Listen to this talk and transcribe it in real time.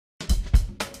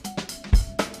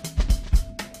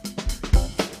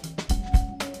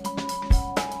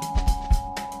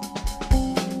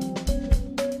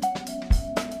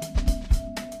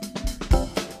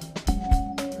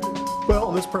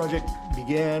project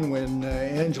began when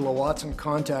Angela Watson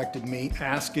contacted me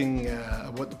asking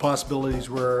what the possibilities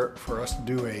were for us to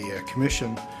do a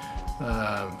commission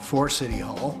for City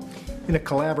Hall in a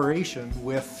collaboration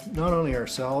with not only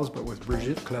ourselves but with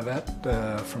Brigitte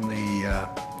Clavette from the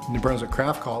New Brunswick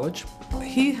Craft College.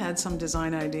 He had some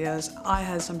design ideas, I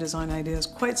had some design ideas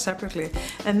quite separately,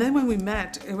 and then when we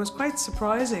met it was quite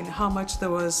surprising how much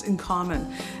there was in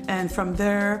common, and from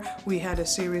there we had a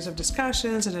series of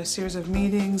discussions and a series of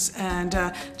meetings and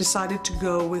decided to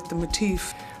go with the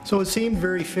motif. So it seemed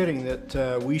very fitting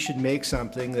that we should make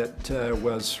something that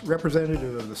was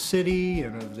representative of the city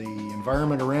and of the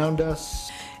environment around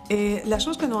us. Et la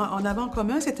chose qu'on avait en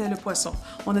commun, c'était le poisson.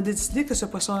 On a décidé que ce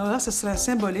poisson-là, ce serait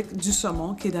symbolique du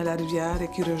saumon qui est dans la rivière et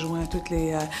qui rejoint tous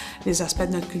les aspects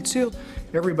de notre culture.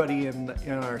 Everybody in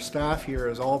our staff here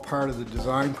is all part of the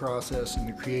design process and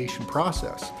the creation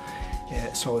process.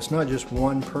 So it's not just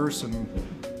one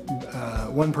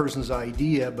person's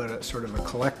idea, but a sort of a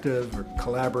collective or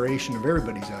collaboration of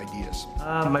everybody's ideas.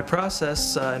 My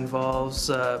process involves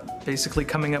basically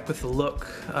coming up with a look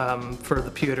for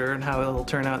the pewter and how it'll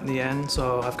turn out in the end.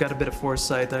 So I've got a bit of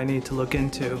foresight that I need to look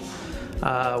into.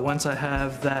 Once I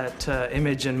have that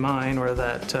image in mind or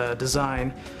that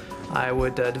design, I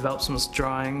would develop some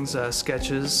drawings,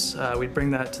 sketches. We'd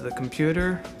bring that to the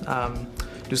computer,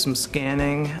 do some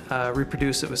scanning,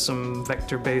 reproduce it with some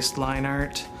vector-based line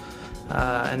art.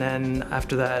 And then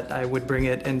after that I would bring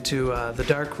it into the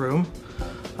darkroom.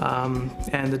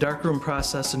 And the darkroom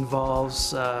process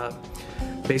involves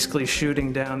basically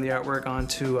shooting down the artwork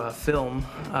onto film,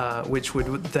 which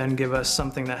would then give us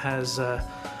something that has a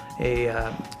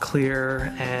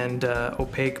clear and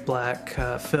opaque black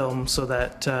film, so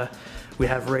that we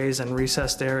have raised and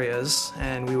recessed areas,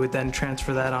 and we would then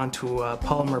transfer that onto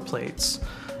polymer plates.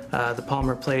 The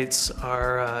polymer plates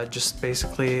are just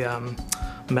basically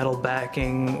metal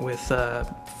backing with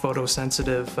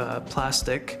photosensitive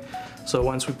plastic. So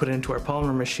once we put it into our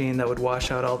polymer machine, that would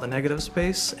wash out all the negative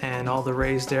space, and all the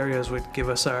raised areas would give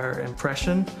us our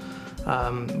impression,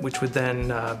 which would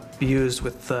then be used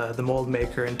with the mold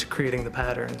maker into creating the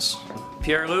patterns.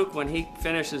 Pierre-Luc, when he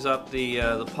finishes up the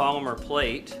polymer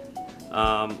plate,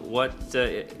 what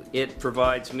it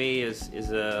provides me is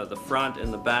the front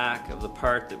and the back of the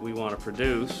part that we want to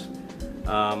produce.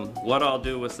 What I'll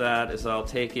do with that is I'll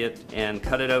take it and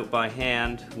cut it out by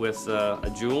hand with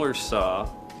a jeweler's saw,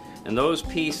 and those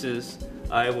pieces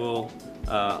I will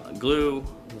glue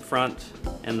the front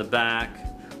and the back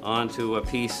onto a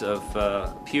piece of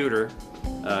pewter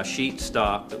sheet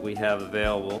stock that we have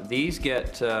available. These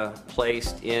get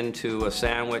placed into a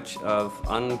sandwich of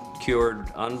uncured,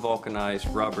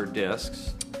 unvulcanized rubber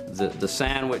discs. The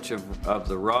sandwich of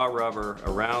the raw rubber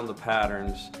around the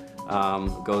patterns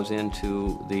goes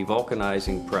into the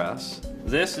vulcanizing press.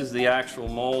 This is the actual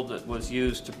mold that was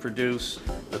used to produce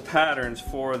the patterns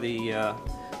for the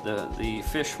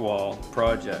fish wall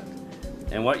project.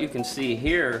 And what you can see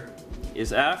here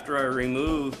is after I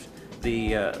removed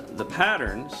the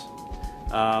patterns,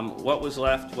 what was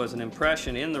left was an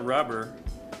impression in the rubber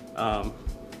of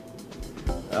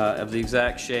the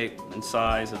exact shape and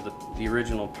size of the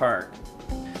original part.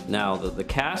 Now the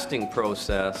casting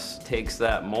process takes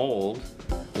that mold,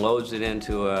 loads it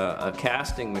into a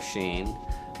casting machine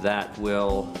that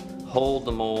will hold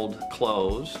the mold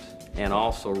closed and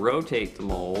also rotate the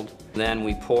mold. Then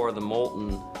we pour the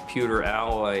molten pewter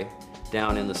alloy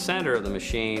down in the center of the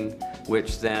machine,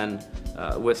 which then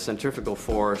with centrifugal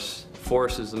force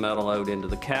forces the metal out into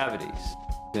the cavities.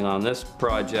 And on this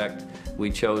project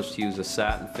we chose to use a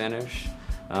satin finish.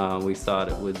 We thought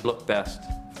it would look best.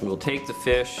 We'll take the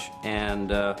fish and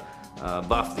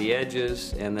buff the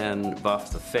edges, and then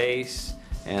buff the face,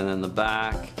 and then the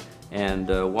back, and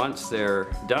once they're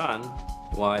done,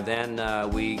 why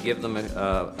then we give them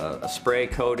a spray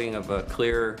coating of a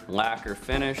clear lacquer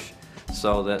finish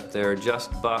so that their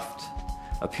just buffed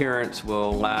appearance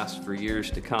will last for years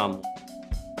to come.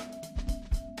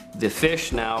 The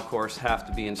fish now, of course, have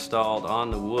to be installed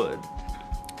on the wood.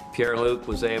 Pierre-Luc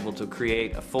was able to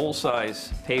create a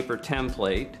full-size paper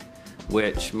template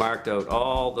which marked out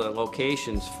all the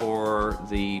locations for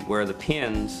where the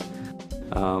pins.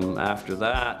 After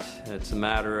that, it's a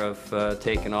matter of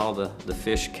taking all the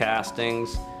fish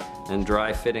castings and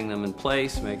dry fitting them in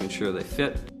place, making sure they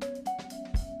fit.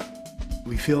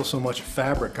 We feel so much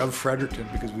fabric of Fredericton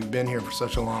because we've been here for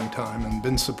such a long time and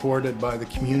been supported by the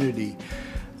community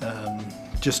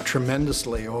just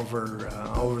tremendously over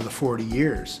the 40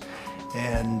 years.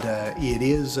 And it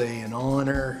is an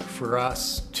honor for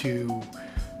us to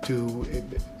to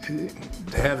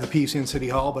have the piece in City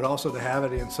Hall, but also to have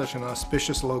it in such an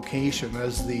auspicious location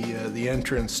as the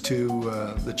entrance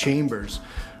to the chambers.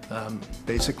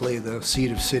 Basically the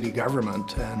seat of city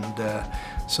government, and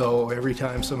so every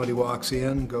time somebody walks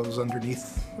in, goes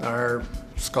underneath our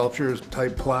sculpture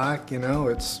type plaque, you know,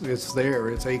 it's there,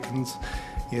 it's Aitkens,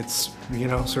 it's, you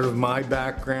know, sort of my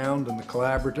background and the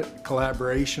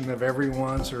collaboration of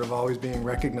everyone sort of always being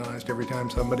recognized every time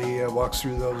somebody walks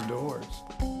through those doors.